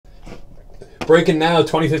Breaking now,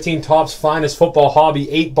 2015 Topps Finest Football Hobby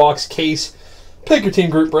 8-box case. Pick your team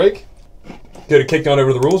group break. Go to kick on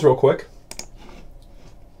over the rules real quick.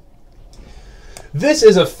 This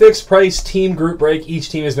is a fixed price team group break. Each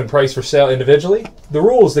team has been priced for sale individually. The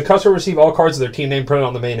rules: the customer will receive all cards of their team name printed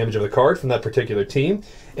on the main image of the card from that particular team.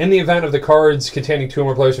 In the event of the cards containing 2 or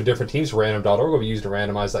more players from different teams, random.org will be used to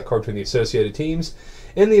randomize that card between the associated teams.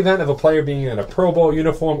 In the event of a player being in a Pro Bowl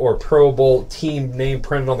uniform or Pro Bowl team name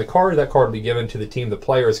printed on the card, that card will be given to the team the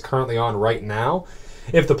player is currently on right now.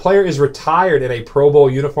 If the player is retired in a Pro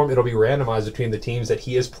Bowl uniform, it'll be randomized between the teams that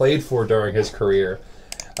he has played for during his career.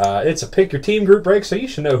 It's a pick your team group break, so you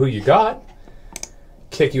should know who you got.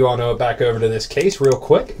 Kick you on back over to this case real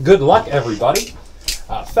quick. Good luck, everybody.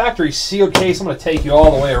 Factory sealed case. I'm going to take you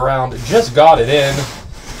all the way around. Just got it in,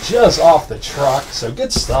 just off the truck. So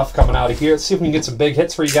good stuff coming out of here. Let's see if we can get some big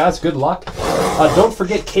hits for you guys. Good luck. Don't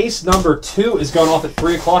forget, case number 2 is going off at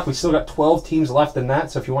 3 o'clock. We still got 12 teams left in that,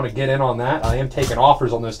 so if you want to get in on that, I am taking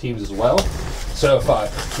offers on those teams as well. So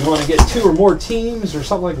if you want to get 2 or more teams or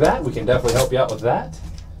something like that, we can definitely help you out with that.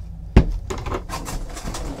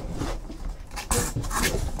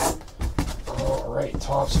 All right,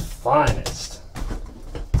 Topps Finest.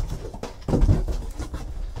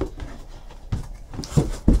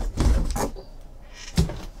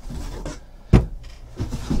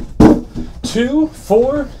 Two,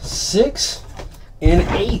 4, 6, and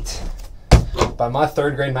 8. By my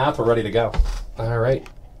 3rd grade math, we're ready to go. All right,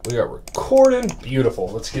 we are recording. Beautiful.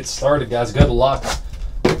 Let's get started, guys. Good luck.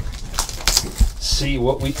 See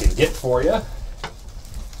what we can get for you.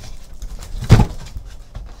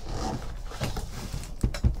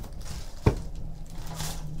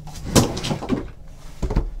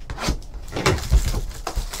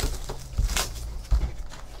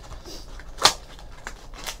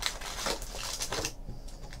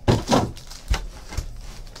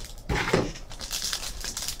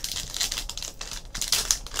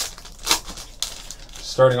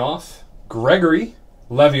 Starting off, Gregory,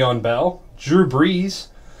 Le'Veon Bell, Drew Brees.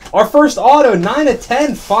 Our first auto, 9 of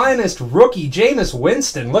 10, Finest rookie, Jameis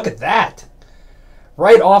Winston. Look at that.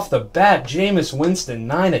 Right off the bat, Jameis Winston,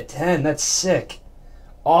 9 of 10. That's sick.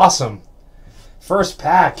 Awesome. First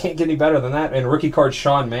pack, can't get any better than that. And rookie card,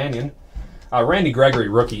 Sean Mannion. Randy Gregory,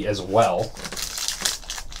 rookie as well.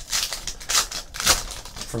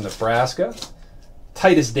 From Nebraska.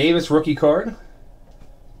 Titus Davis, rookie card.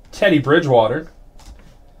 Teddy Bridgewater.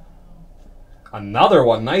 Another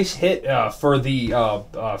one, nice hit for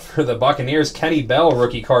the Buccaneers. Kenny Bell,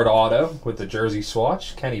 rookie card auto with the jersey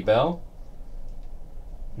swatch. Kenny Bell.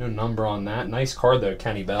 No number on that. Nice card though,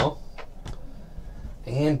 Kenny Bell.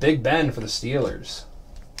 And Big Ben for the Steelers.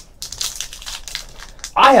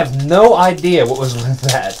 I have no idea what was with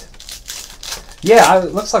that. Yeah,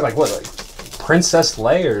 it looks like what, like Princess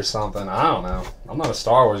Leia or something. I don't know. I'm not a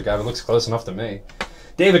Star Wars guy, but it looks close enough to me.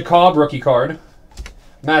 David Cobb, rookie card.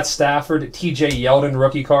 Matt Stafford, T.J. Yeldon,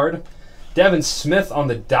 rookie card. Devin Smith on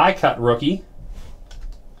the die-cut rookie.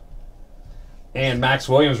 And Max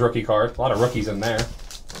Williams, rookie card. A lot of rookies in there.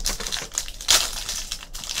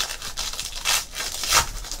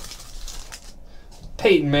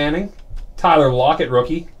 Peyton Manning, Tyler Lockett,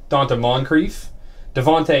 rookie. Donta Moncrief,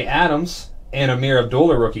 Devontae Adams, and Amir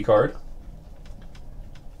Abdullah, rookie card.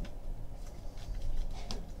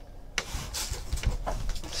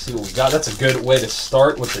 See what we got. That's a good way to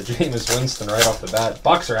start with the Jameis Winston right off the bat.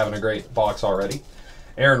 Bucks are having a great box already.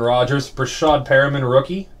 Aaron Rodgers, Brashad Perriman,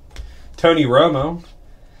 rookie. Tony Romo,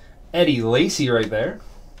 Eddie Lacy right there.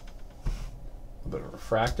 A bit of a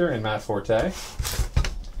refractor, and Matt Forte.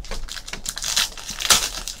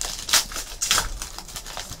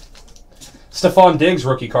 Stephon Diggs,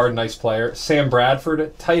 rookie card, nice player. Sam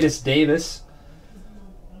Bradford, Titus Davis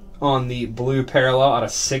on the blue parallel out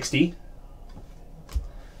of 60.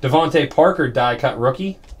 Devontae Parker, die-cut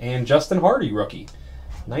rookie, and Justin Hardy, rookie.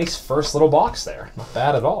 Nice first little box there. Not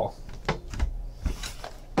bad at all.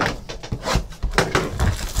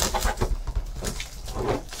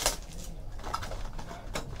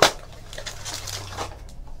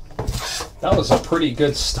 That was a pretty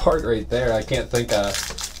good start right there. I can't think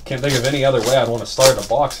of any other way I'd want to start a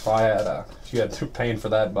box if I had if you had paying for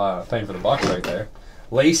that paying for the Bucks right there.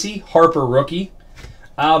 Lacy, Harper, rookie.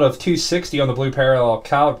 Out of 260 on the blue parallel,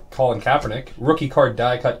 Colin Kaepernick. Rookie card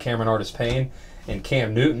die-cut, Cameron Artis-Payne, and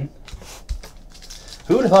Cam Newton.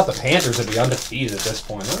 Who would have thought the Panthers would be undefeated at this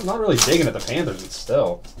point? I'm not really digging at the Panthers, but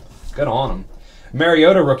still. Good on them.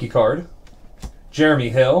 Mariota, rookie card. Jeremy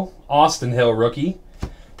Hill, Austin Hill, rookie.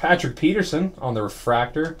 Patrick Peterson on the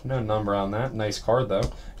refractor. No number on that. Nice card,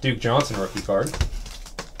 though. Duke Johnson, rookie card.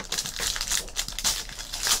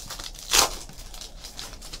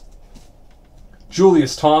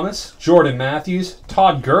 Julius Thomas, Jordan Matthews,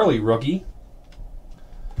 Todd Gurley, rookie.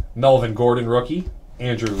 Melvin Gordon, rookie.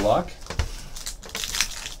 Andrew Luck.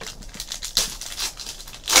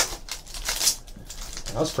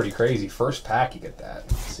 That was pretty crazy. First pack, you get that.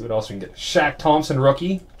 Let's see what else we can get. Shaq Thompson,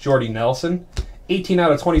 rookie. Jordy Nelson. 18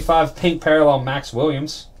 out of 25, pink parallel, Max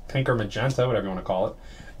Williams. Pink or magenta, whatever you want to call it.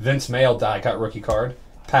 Vince Mayle, die-cut rookie card.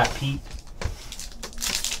 Pat Pete.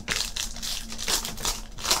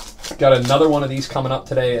 Got another one of these coming up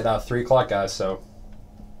today at 3 o'clock, guys. So,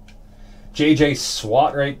 JJ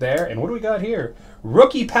Swat right there. And what do we got here?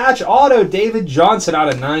 Rookie patch auto, David Johnson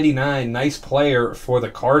out of 99. Nice player for the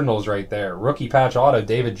Cardinals right there. Rookie patch auto,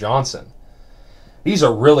 David Johnson. These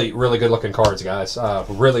are really, really good-looking cards, guys.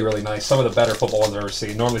 Really, really nice. Some of the better football ones I've ever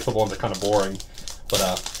seen. Normally, football ones are kind of boring. But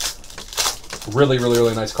really, really,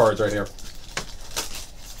 really nice cards right here.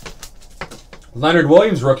 Leonard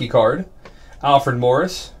Williams, rookie card. Alfred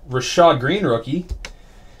Morris. Rashad Green, rookie.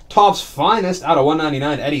 Topps Finest out of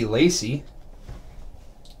 199, Eddie Lacy.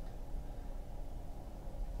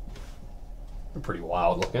 They're pretty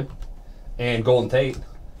wild looking. And Golden Tate.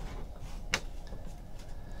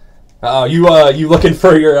 You looking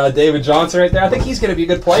for your David Johnson right there? I think he's going to be a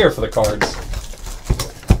good player for the Cards.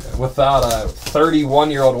 Without a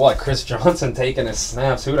 31-year-old, Chris Johnson taking his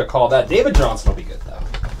snaps. Who would have called that? David Johnson will be good, though.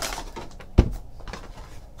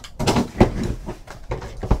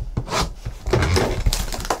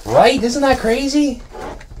 Right? Isn't that crazy?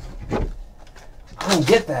 I don't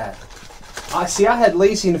get that. I had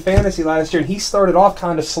Lacy in fantasy last year, and he started off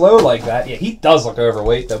kind of slow like that. Yeah, he does look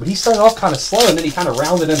overweight, though, but he started off kind of slow, and then he kind of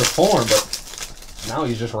rounded into form, but now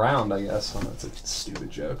he's just round, I guess. Oh, that's a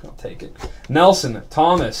stupid joke. I'll take it. Nelson,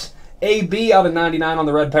 Thomas, AB out of 99 on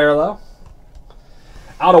the red parallel.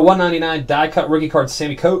 Out of 199, die-cut rookie card,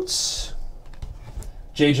 Sammy Coates.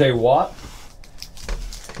 J.J. Watt.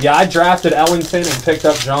 Yeah, I drafted Ellington and picked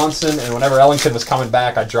up Johnson, and whenever Ellington was coming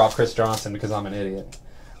back, I dropped Chris Johnson because I'm an idiot.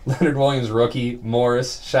 Leonard Williams, rookie.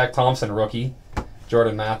 Morris. Shaq Thompson, rookie.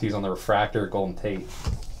 Jordan Matthews on the refractor. Golden Tate.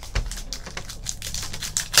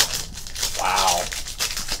 Wow.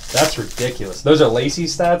 That's ridiculous. Those are Lacy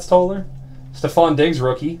stats, Toller. Stephon Diggs,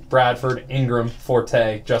 rookie. Bradford, Ingram,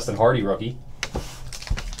 Forte, Justin Hardy, rookie.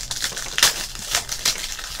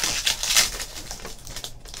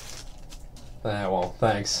 Well,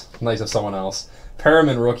 thanks. Nice of someone else.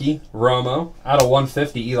 Perriman, rookie. Romo. Out of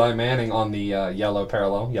 150, Eli Manning on the yellow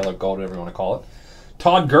parallel. Yellow gold, whatever you want to call it.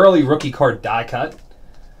 Todd Gurley, rookie card, die cut.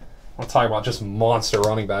 I'm talking about just monster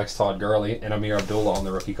running backs, Todd Gurley. And Amir Abdullah on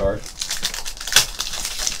the rookie card.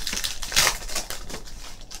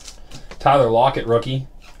 Tyler Lockett, rookie.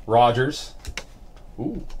 Rodgers.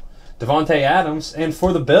 Ooh. Devontae Adams. And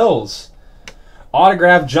for the Bills,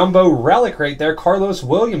 autographed jumbo relic right there. Carlos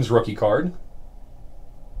Williams, rookie card.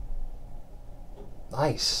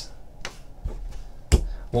 Nice.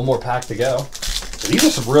 One more pack to go. These are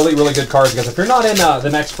some really, really good cards, guys. If you're not in the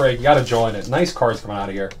next break, you got to join it. Nice cards coming out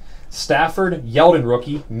of here. Stafford, Yeldon,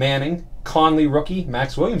 rookie. Manning, Conley, rookie.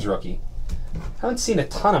 Max Williams, rookie. Haven't seen a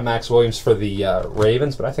ton of Max Williams for the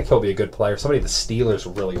Ravens, but I think he'll be a good player. Somebody the Steelers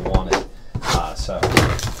really wanted. So,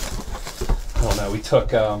 I don't know. We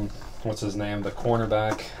took, what's his name? The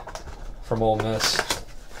cornerback from Ole Miss.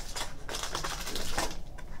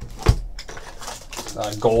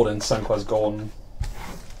 Golden, Sunquest Golden.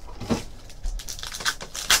 Is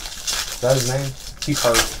that his name? He's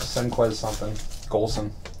hurt. Sunquest something. Golson.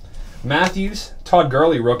 Matthews, Todd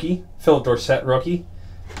Gurley, rookie. Philip Dorsett, rookie.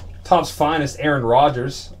 Topps Finest, Aaron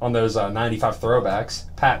Rodgers on those 95 throwbacks.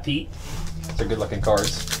 Pat Pete. Those are good-looking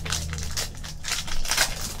cards.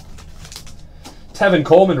 Tevin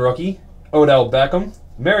Coleman, rookie. Odell Beckham.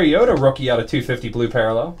 Mariota, rookie out of 250 blue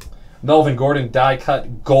parallel. Melvin Gordon,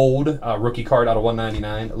 die-cut gold rookie card out of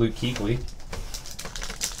 199. Luke Kuechly.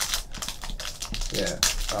 Yeah.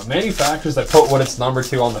 Manufacturers that put what it's numbered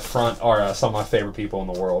to on the front are some of my favorite people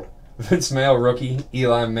in the world. Vince Mayle, rookie.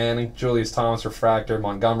 Eli Manning. Julius Thomas, refractor.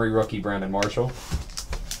 Montgomery, rookie. Brandon Marshall.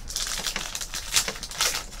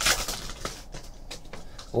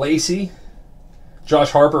 Lacy. Josh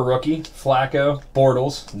Harper, rookie. Flacco.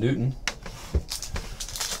 Bortles. Newton.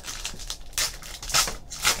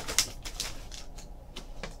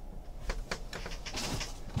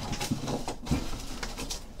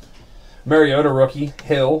 Mariota, rookie.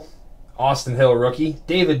 Hill. Austin Hill, rookie.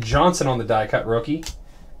 David Johnson on the die-cut rookie.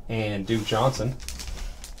 And Duke Johnson.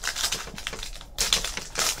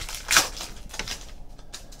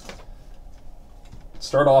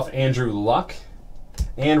 Start off Andrew Luck.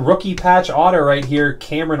 And rookie patch auto right here,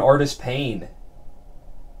 Cameron Artis Payne.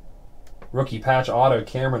 Rookie patch auto,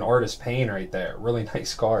 Cameron Artis Payne right there. Really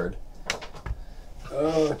nice card.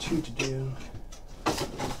 Oh, what to do?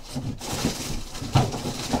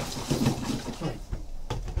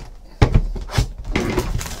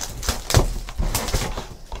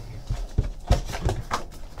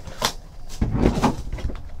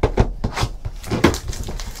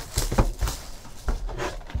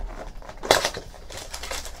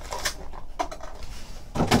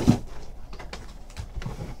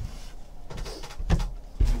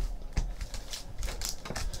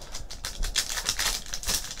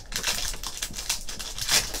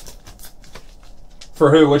 For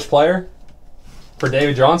who? Which player? For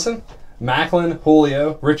David Johnson? Macklin,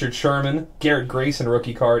 Julio, Richard Sherman, Garrett Grayson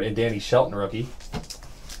rookie card, and Danny Shelton rookie.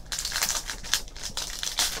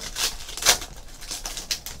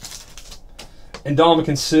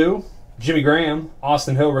 Ndamukong Suh, Jimmy Graham,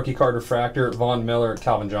 Austin Hill rookie card refractor, Von Miller,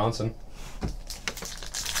 Calvin Johnson.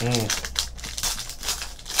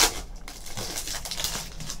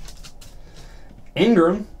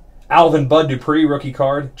 Ingram, Alvin Bud Dupree rookie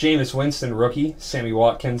card, Jameis Winston rookie, Sammy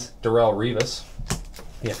Watkins, Darrelle Revis.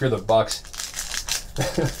 Yeah, if you're the Bucks.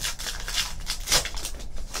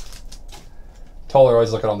 Toller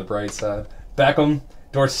always looking on the bright side. Beckham,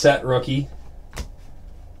 Dorsett rookie,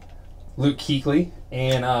 Luke Kuechly,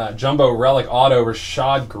 and Jumbo Relic Auto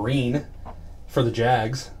Rashad Green for the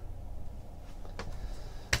Jags.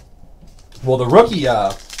 Well, the rookie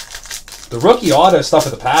auto stuff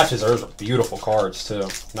with the patches, those are beautiful cards too.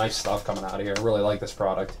 Nice stuff coming out of here. I really like this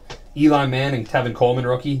product. Eli Manning, Tevin Coleman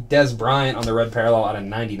rookie. Des Bryant on the red parallel out of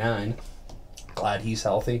 99. Glad he's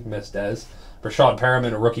healthy. Miss Des. Rashad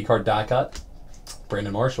Perriman, a rookie card die cut.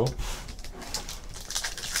 Brandon Marshall.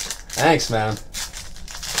 Thanks, man.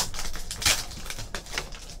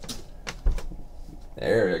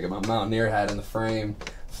 There we go. Get my Mountaineer hat in the frame.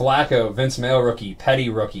 Flacco, Vince Mail rookie. Petty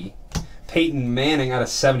rookie. Peyton Manning out of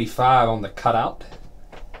 75 on the cutout.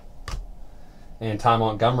 And Ty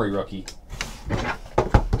Montgomery rookie.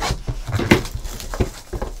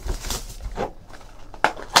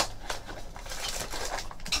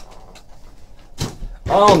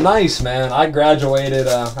 Oh, nice, man. I graduated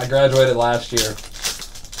last year.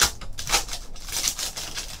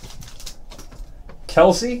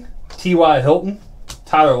 Kelsey, T.Y. Hilton,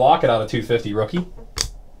 Tyler Lockett out of 250 rookie.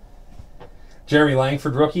 Jeremy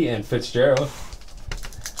Langford rookie, and Fitzgerald.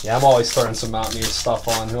 Yeah, I'm always throwing some Mountaineer stuff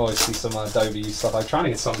on. You always see some WWE stuff. I'm trying to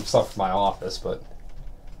get some stuff for my office, but...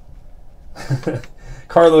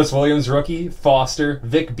 Carlos Williams rookie, Foster,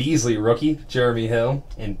 Vic Beasley rookie, Jeremy Hill,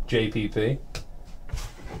 and JPP.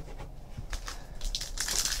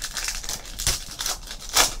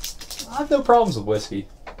 I have no problems with whiskey.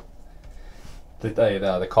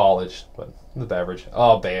 The college, but the beverage.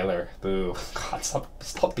 Oh, Baylor. Boo. God,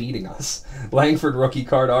 stop beating us. Langford rookie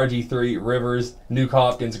card, RG3, Rivers, Nuke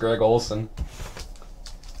Hopkins, Greg Olson.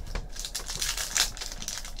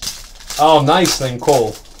 Oh, nice thing,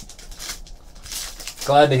 Cole.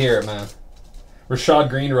 Glad to hear it, man. Rashad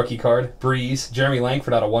Green rookie card, Breeze, Jeremy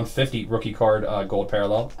Langford out of 150 rookie card, gold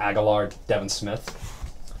parallel, Aguilar, Devin Smith.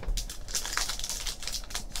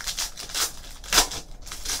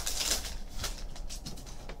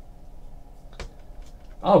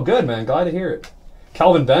 Oh, good, man. Glad to hear it.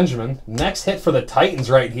 Kelvin Benjamin. Next hit for the Titans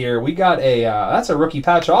right here. We got a, that's a rookie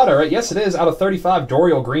patch auto, right? Yes, it is. Out of 35,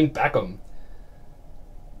 Dorial Green Beckham.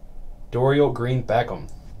 Dorial Green Beckham.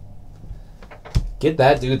 Get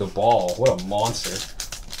that dude the ball. What a monster.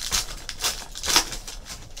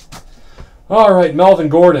 All right, Melvin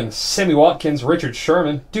Gordon, Sammy Watkins, Richard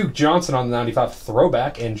Sherman, Duke Johnson on the 95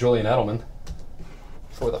 throwback, and Julian Edelman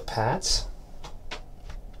for the Pats.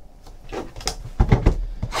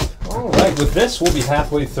 All right, with this, we'll be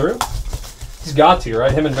halfway through. He's got to,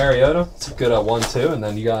 right? Him and Mariota. It's a good 1-2. And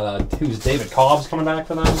then you got, who's David Cobb's coming back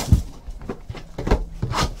for them?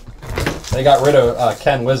 They got rid of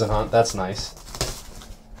Ken Wisenhunt. That's nice.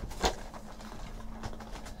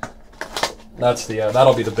 That's the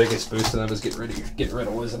that'll be the biggest boost to them is getting rid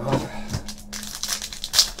of Wisenhunt.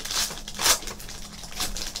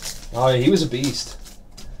 Oh, yeah, he was a beast.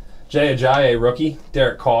 Jay Ajayi, rookie.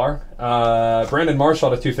 Derek Carr. Brandon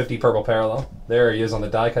Marshall to 250 purple parallel. There he is on the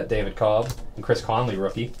die cut. David Cobb. And Chris Conley,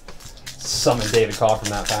 rookie. Summon David Cobb from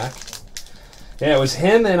that pack. Yeah, it was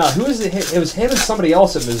him and who was it? It was him and somebody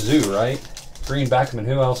else at Mizzou, right? Green Beckham, and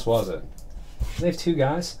who else was it? They have two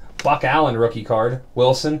guys. Buck Allen, rookie card.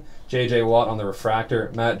 Wilson. J.J. Watt on the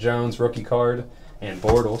refractor. Matt Jones, rookie card. And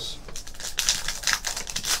Bortles.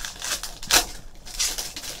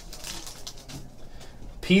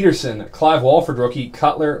 Peterson, Clive Walford rookie,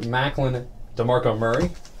 Cutler, Macklin, DeMarco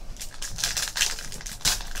Murray.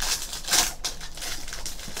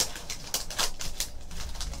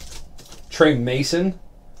 Trey Mason,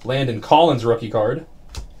 Landon Collins rookie card.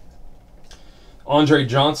 Andre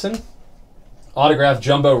Johnson. Autographed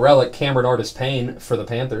Jumbo Relic Cameron Artis Payne for the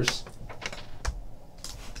Panthers.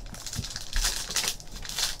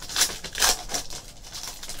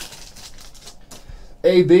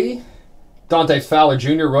 AB. Dante Fowler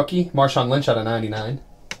Jr. rookie. Marshawn Lynch out of 99.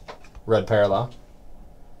 Red parallel.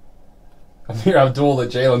 Amir Abdul, the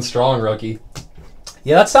Jalen Strong rookie.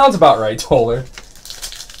 Yeah, that sounds about right, Toller.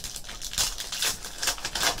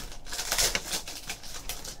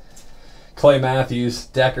 Clay Matthews,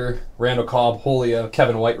 Decker, Randall Cobb, Julio,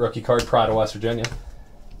 Kevin White rookie card, Pride of West Virginia.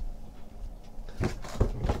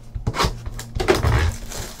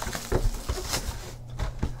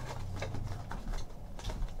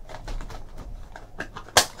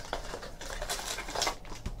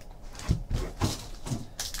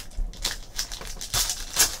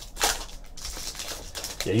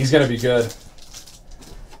 Yeah, he's going to be good.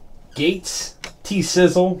 Gates, T.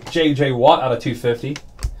 Sizzle, J.J. Watt out of 250.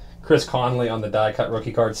 Chris Conley on the die cut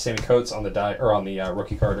rookie card. Sammy Coates on the die or on the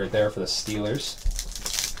rookie card right there for the Steelers.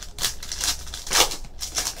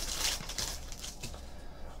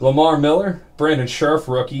 Lamar Miller, Brandon Scherf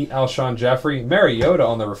rookie. Alshon Jeffrey, Mariota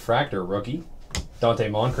on the refractor rookie. Dante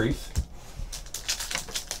Moncrief.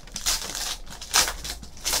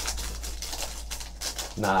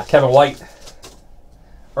 Kevin White.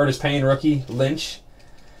 Artis Payne rookie. Lynch.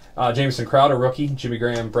 Jameson Crowder rookie. Jimmy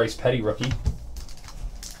Graham, Bryce Petty rookie.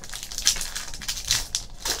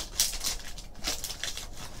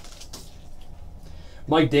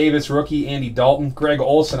 Mike Davis, rookie. Andy Dalton. Greg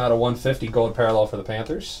Olson out of 150, gold parallel for the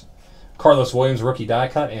Panthers. Carlos Williams, rookie die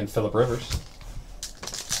cut, and Phillip Rivers.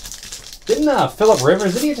 Didn't Phillip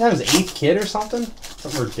Rivers, didn't he have his 8th kid or something?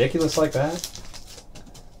 Something ridiculous like that?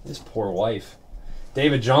 His poor wife.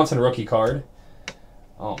 David Johnson, rookie card.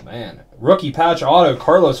 Oh, man. Rookie patch auto,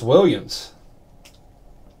 Carlos Williams.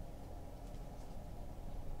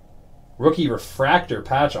 Rookie refractor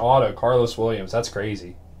patch auto, Carlos Williams. That's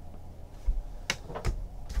crazy.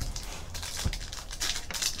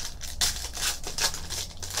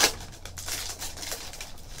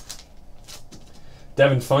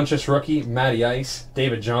 Devin Funchess, rookie. Matty Ice.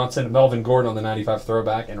 David Johnson. Melvin Gordon on the 95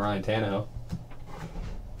 throwback. And Ryan Tannehill.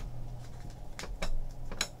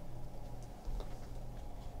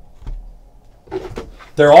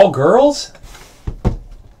 They're all girls?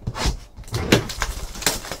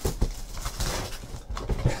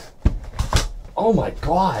 Oh my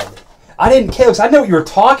god. I didn't care because I know what you were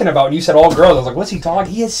talking about when you said all girls. I was like, what's he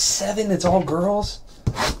talking? He has 7. It's all girls?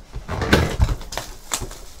 I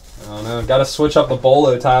don't know. Got to switch up the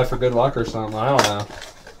bolo tie for good luck or something. I don't know.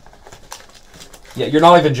 Yeah, you're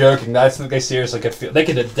not even joking. That's they seriously could feel. They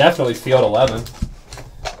could definitely field 11.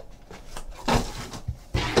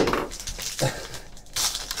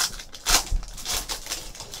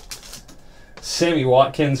 Sammy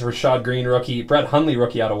Watkins, Rashad Green rookie, Brett Hundley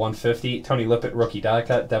rookie out of 150, Tony Lippett rookie die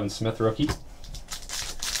cut, Devin Smith rookie.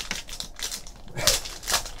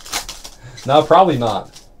 No, probably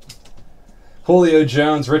not. Julio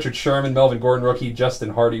Jones, Richard Sherman, Melvin Gordon rookie, Justin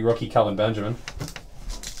Hardy rookie, Kelvin Benjamin.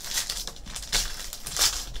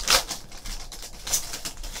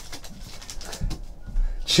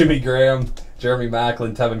 Jimmy Graham, Jeremy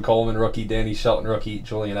Maclin, Tevin Coleman rookie, Danny Shelton rookie,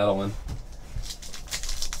 Julian Edelman.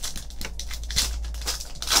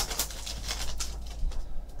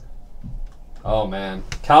 Oh, man.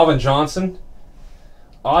 Calvin Johnson.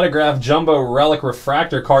 Autograph Jumbo Relic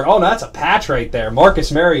Refractor card. Oh, no, that's a patch right there.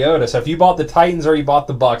 Marcus Mariota. So if you bought the Titans or you bought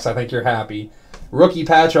the Bucks, I think you're happy. Rookie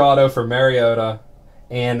patch auto for Mariota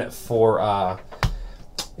and for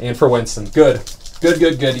Winston. Good. Good.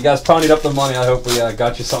 You guys ponied up the money. I hope we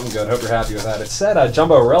got you something good. Hope you're happy with that. It said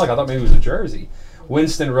Jumbo Relic. I thought maybe it was a jersey.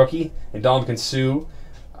 Winston rookie. And Ndamukong Suh.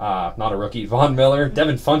 Not a rookie. Von Miller.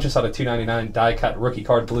 Devin Funchess out of 299. Die cut rookie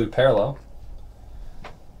card blue parallel.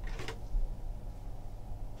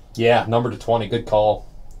 Yeah, number to 20. Good call.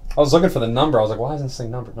 I was looking for the number. I was like, why isn't this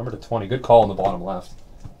thing numbered? Number to 20. Good call on the bottom left.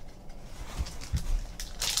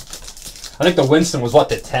 I think the Winston was, what,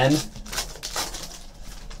 to 10?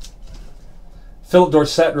 Philip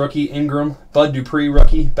Dorsett, rookie. Ingram. Bud Dupree,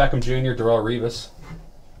 rookie. Beckham Jr., Darrelle Revis.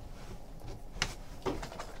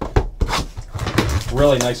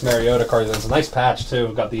 Really nice Mariota card. It's a nice patch,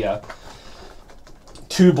 too. Got the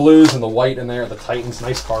 2 blues and the white in there. The Titans.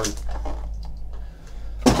 Nice card.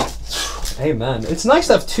 Hey, man. It's nice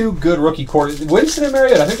to have 2 good rookie quarterbacks. Winston and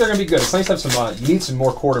Mariota, I think they're going to be good. It's nice to have some, you need some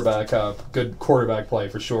more good quarterback play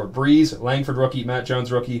for sure. Breeze, Langford rookie, Matt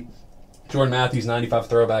Jones rookie, Jordan Matthews, 95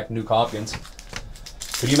 throwback, Nuke Hopkins.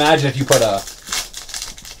 Could you imagine if you put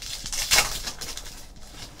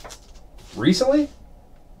recently?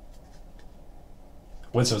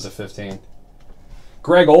 Winston was a 15.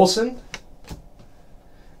 Greg Olson,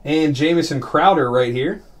 And Jamison Crowder right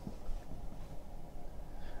here.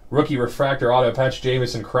 Rookie refractor auto patch,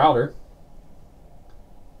 Jamison Crowder.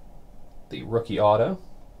 The rookie auto.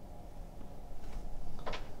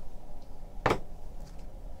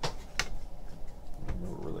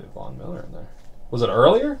 Really Von Miller in there. Was it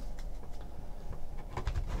earlier?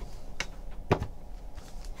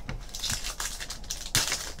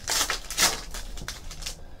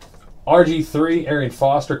 RG3, Arian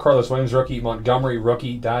Foster, Carlos Williams, rookie, Montgomery,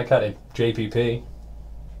 rookie, die cut, and JPP.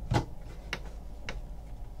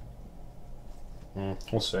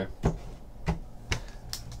 We'll see.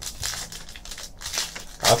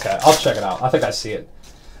 Okay, I'll check it out. I think I see it.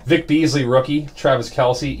 Vic Beasley, rookie, Travis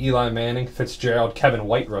Kelce, Eli Manning, Fitzgerald, Kevin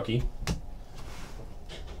White, rookie.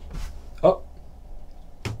 Oh.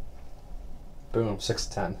 Boom,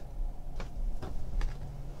 6/10.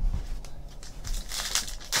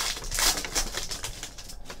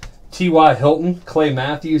 T.Y. Hilton, Clay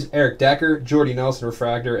Matthews, Eric Decker, Jordy Nelson,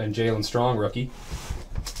 refractor, and Jalen Strong, rookie.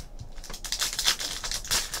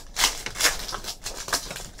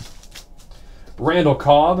 Randall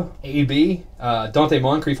Cobb, AB, Dante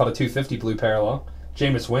Moncrief out of 250, blue parallel.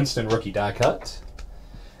 Jameis Winston, rookie die cut.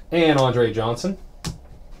 And Andre Johnson.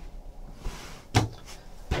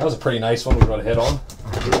 That was a pretty nice one we got a hit on.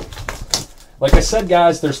 Like I said,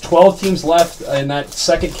 guys, there's 12 teams left in that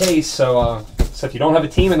second case, so if you don't have a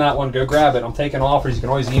team in that one, go grab it. I'm taking offers. You can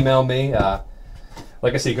always email me.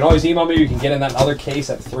 Like I said, you can always email me. You can get in that other case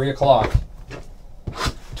at 3 o'clock.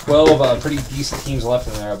 12 pretty decent teams left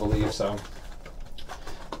in there, I believe, so...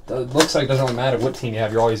 It looks like it doesn't really matter what team you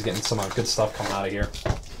have. You're always getting some good stuff coming out of here.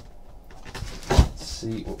 Let's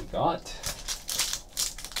see what we got.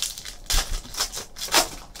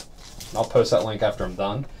 I'll post that link after I'm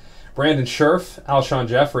done. Brandon Scherf, Alshon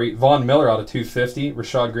Jeffrey, Von Miller out of 250,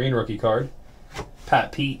 Rashad Green rookie card,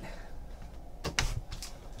 Pat Pete.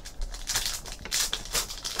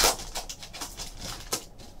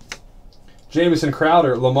 Jamison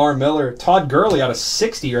Crowder, Lamar Miller, Todd Gurley out of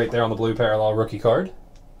 60 right there on the blue parallel rookie card.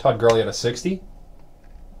 Todd Gurley out of 60.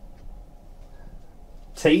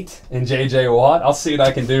 Tate and J.J. Watt. I'll see what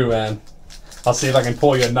I can do, man. I'll see if I can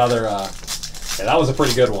pull you another... yeah, that was a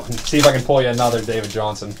pretty good one. See if I can pull you another David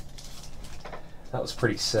Johnson. That was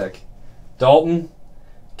pretty sick. Dalton,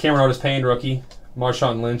 Cameron Otis-Payne, rookie.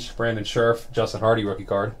 Marshawn Lynch, Brandon Scherf, Justin Hardy, rookie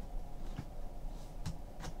card.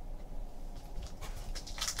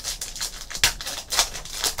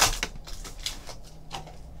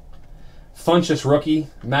 Funchess, rookie.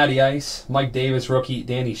 Matty Ice, Mike Davis, rookie.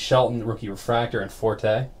 Danny Shelton, rookie refractor, and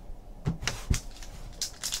Forte.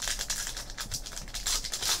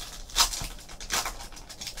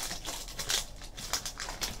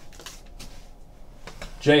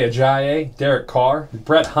 Jay Ajayi, Derek Carr,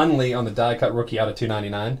 Brett Hundley on the die-cut rookie out of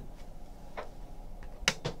 299.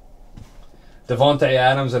 Devontae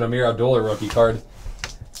Adams and Amir Abdullah rookie card.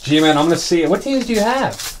 G-Man, I'm going to see it. What teams do you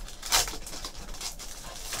have?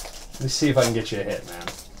 Let me see if I can get you a hit, man.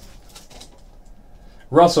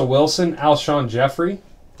 Russell Wilson, Alshon Jeffrey.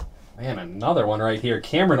 Man, another one right here.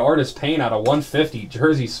 Cameron Artis-Payne out of 150,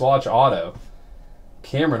 jersey swatch auto.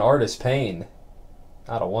 Cameron Artis-Payne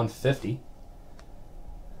out of 150.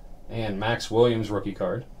 And Max Williams rookie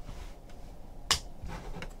card.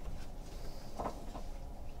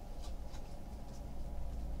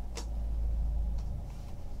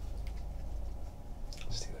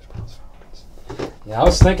 Yeah, I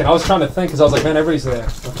was trying to think, because I was like, man, everybody's there.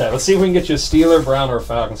 Okay, let's see if we can get you a Steeler, Brown, or a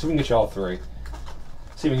Falcon. See if we can get you all three.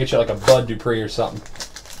 See if we can get you like a Bud Dupree or something.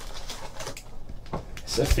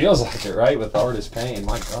 So it feels like it, right, with Artis-Payne.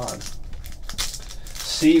 My God.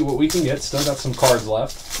 See what we can get. Still got some cards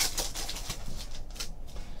left.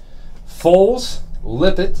 Foles,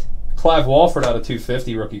 Lippett, Clive Walford out of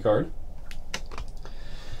 250, rookie card.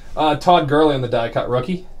 Todd Gurley on the die-cut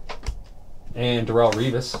rookie. And Darrelle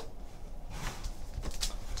Revis.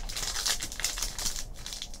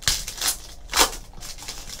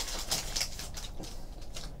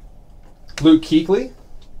 Luke Kuechly.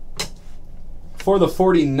 For the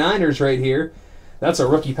 49ers right here, that's a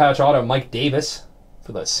rookie patch auto, Mike Davis,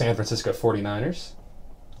 for the San Francisco 49ers.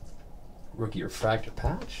 Rookie refractor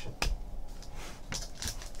patch.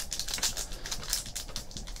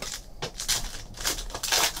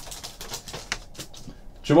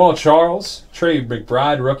 Jamal Charles, Trey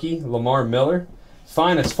McBride, rookie, Lamar Miller.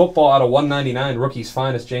 Finest football out of 199, rookies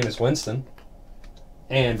finest, Jameis Winston.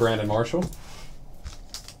 And Brandon Marshall.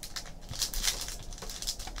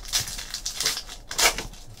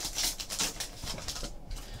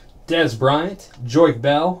 Dez Bryant, Joique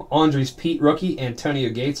Bell, Andres Pete, rookie, Antonio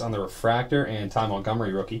Gates on the refractor, and Ty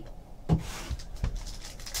Montgomery, rookie.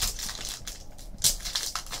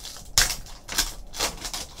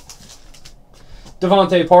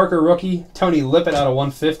 Devontae Parker, rookie. Tony Lippett out of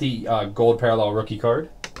 150, gold parallel rookie card.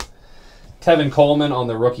 Tevin Coleman on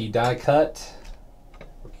the rookie die cut.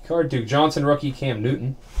 Rookie card. Duke Johnson, rookie. Cam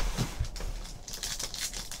Newton.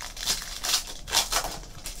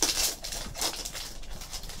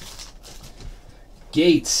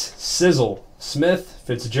 Gates, Sizzle, Smith,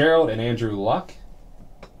 Fitzgerald, and Andrew Luck.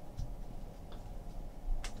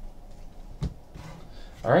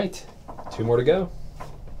 All right, 2 more to go.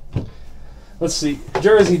 Let's see.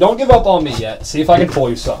 Jersey, don't give up on me yet. See if I can pull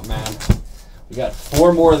you something, man. We got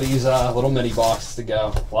 4 more of these little mini boxes to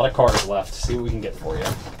go. A lot of cards left. See what we can get for you.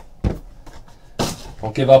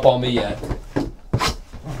 Don't give up on me yet.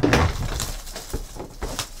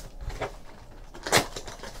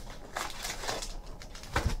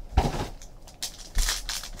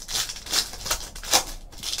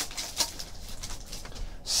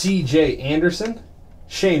 C.J. Anderson,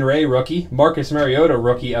 Shane Ray, rookie. Marcus Mariota,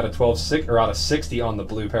 rookie, out of 60 on the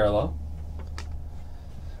blue parallel.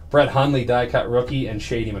 Brett Hundley, die cut rookie, and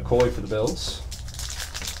Shady McCoy for the Bills.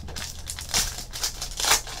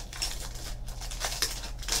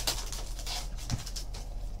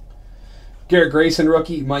 Garrett Grayson,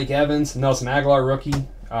 rookie. Mike Evans, Nelson Aguilar, rookie.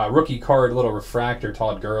 Rookie card, little refractor,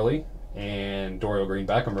 Todd Gurley, and Dorial Green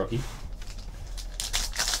Beckham, rookie.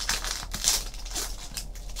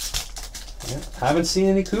 Yeah, haven't seen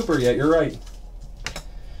any Cooper yet, you're right.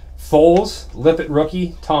 Foles, Lippett,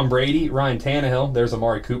 rookie. Tom Brady, Ryan Tannehill. There's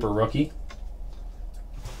Amari Cooper, rookie.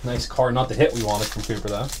 Nice card, not the hit we wanted from Cooper,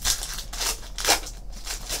 though.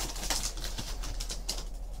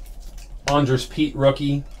 Andres Pete,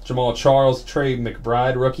 rookie. Jamal Charles, Trey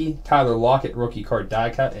McBride, rookie. Tyler Lockett, rookie card die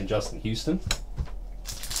cut, and Justin Houston.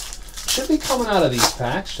 Should be coming out of these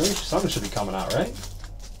packs. Something should be coming out, right?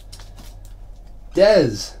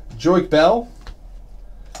 Dez, Joique Bell,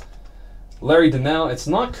 Larry Donnell. It's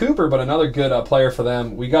not Cooper, but another good player for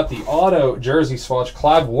them. We got the auto jersey swatch,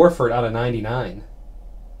 Clive Warford out of 99.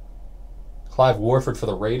 Clive Warford for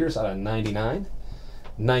the Raiders out of 99.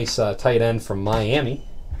 Nice tight end from Miami.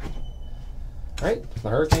 Right? The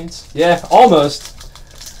Hurricanes? Yeah,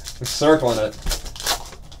 almost. We're circling it.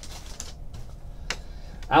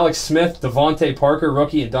 Alex Smith, Devontae Parker,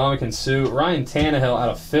 rookie, and Dominican Sue. Ryan Tannehill out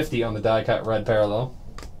of 50 on the die-cut red parallel.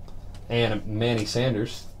 And Manny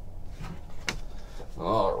Sanders.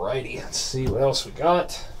 Alrighty, let's see what else we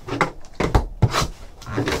got.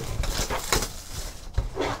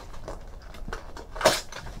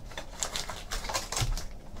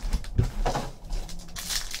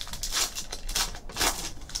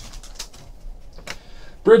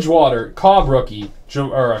 Bridgewater, Cobb, rookie.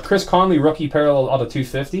 Chris Conley, rookie, parallel out of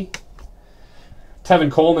 250.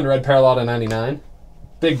 Tevin Coleman, red parallel out of 99.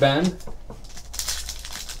 Big Ben.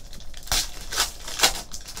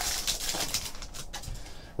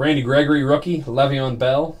 Randy Gregory, rookie. Le'Veon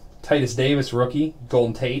Bell. Titus Davis, rookie.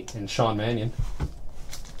 Golden Tate, and Sean Mannion.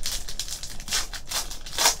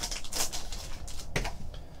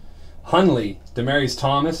 Hundley, Demaryius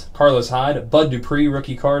Thomas, Carlos Hyde, Bud Dupree,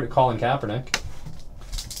 rookie card, Colin Kaepernick.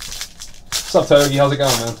 What's up, Togi? How's it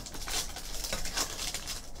going, man?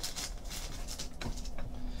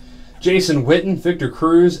 Jason Witten, Victor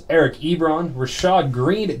Cruz, Eric Ebron, Rashad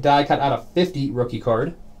Green, die cut out of 50, rookie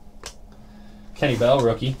card. Kenny Bell,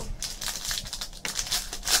 rookie.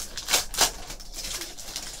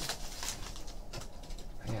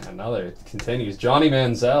 Man, another continues. Johnny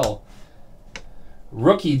Manziel,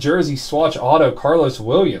 rookie jersey swatch auto, Carlos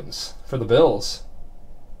Williams for the Bills.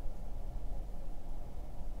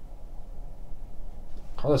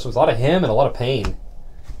 Carlos, was a lot of him and a lot of pain.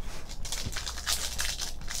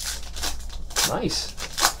 Nice.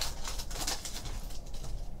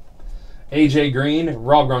 AJ Green,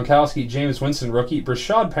 Rob Gronkowski, Jameis Winston, rookie.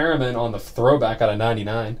 Brashad Perriman on the throwback out of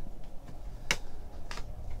 99.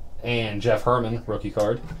 And Jeff Herman, rookie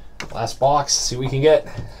card. Last box, see what we can get.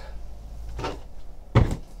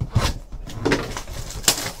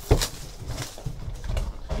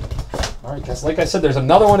 Alright guys, like I said, there's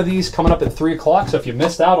another one of these coming up at 3 o'clock, so if you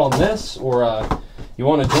missed out on this or you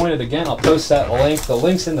want to join it again, I'll post that link. The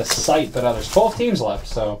link's in the site, but there's 12 teams left,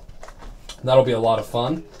 so that'll be a lot of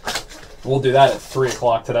fun. We'll do that at 3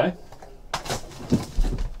 o'clock today.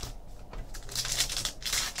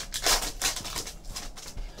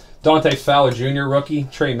 Dante Fowler Jr., rookie.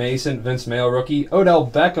 Trey Mason, Vince Mayo, rookie. Odell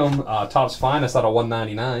Beckham, Topps Finest out of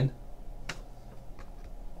 199.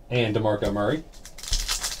 And DeMarco Murray.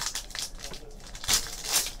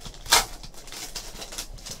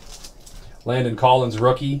 Landon Collins,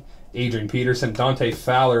 rookie. Adrian Peterson. Dante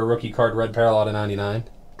Fowler, rookie card, red parallel out of 99.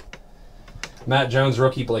 Matt Jones,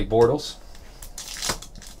 rookie. Blake Bortles.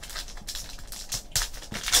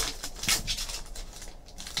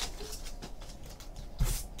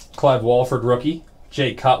 Clive Walford rookie.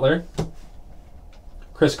 Jay Cutler.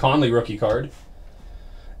 Chris Conley rookie card.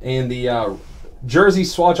 And the jersey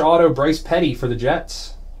swatch auto Bryce Petty for the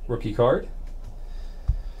Jets rookie card.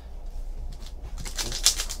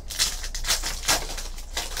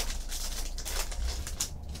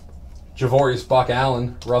 Javorius Buck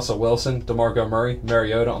Allen, Russell Wilson, DeMarco Murray,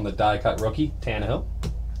 Mariota on the die-cut rookie, Tannehill.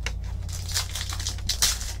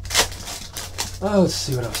 Oh, let's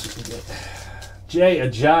see what else we can get. Jay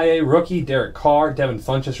Ajayi, rookie, Derek Carr, Devin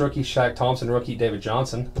Funchess, rookie, Shaq Thompson, rookie, David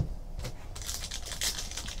Johnson.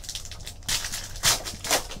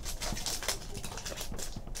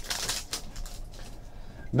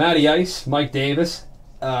 Matty Ice, Mike Davis,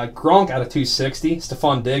 Gronk out of 260,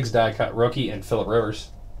 Stephon Diggs, die-cut rookie, and Phillip Rivers.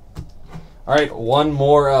 All right, one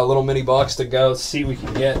more little mini box to go. Let's see what we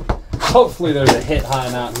can get. Hopefully there's a hit high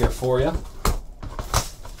and out here for you.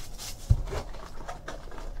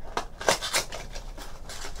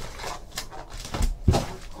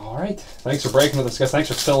 All right, thanks for breaking with us, guys. Thanks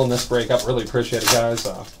for filling this break up. Really appreciate it, guys.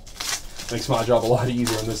 Makes my job a lot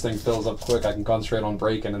easier when this thing fills up quick. I can concentrate on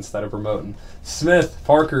breaking instead of promoting. Smith,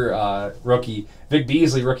 Parker, rookie. Vic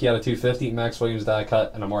Beasley, rookie out of 250. Max Williams, die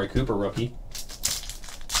cut, and Amari Cooper, rookie.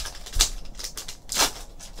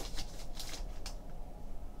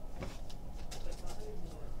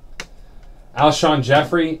 Alshon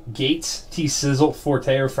Jeffrey, Gates, T. Sizzle,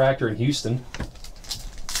 Forte Refractor in Houston.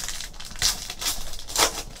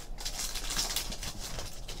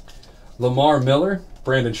 Lamar Miller,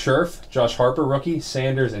 Brandon Scherf, Josh Harper, rookie,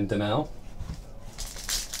 Sanders, and Donnell.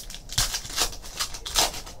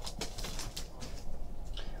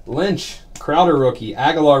 Lynch, Crowder, rookie,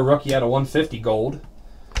 Aguilar, rookie out of 150 gold.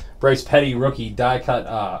 Bryce Petty, rookie, die cut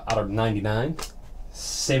out of 99.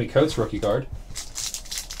 Sammy Coates, rookie card.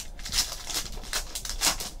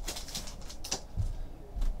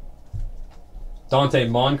 Dante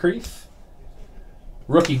Moncrief,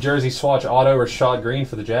 rookie jersey swatch auto Rashad Green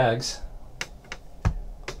for the Jags.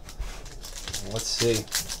 Let's see.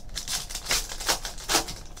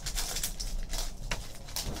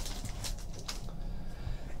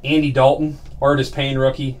 Andy Dalton, Artis Payne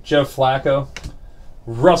rookie, Joe Flacco,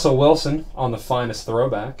 Russell Wilson on the finest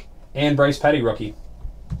throwback, and Bryce Petty rookie.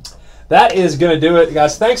 That is going to do it,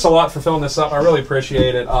 guys. Thanks a lot for filling this up. I really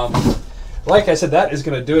appreciate it. Like I said, that is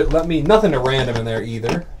going to do it. Nothing to random in there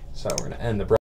either. So we're going to end the break.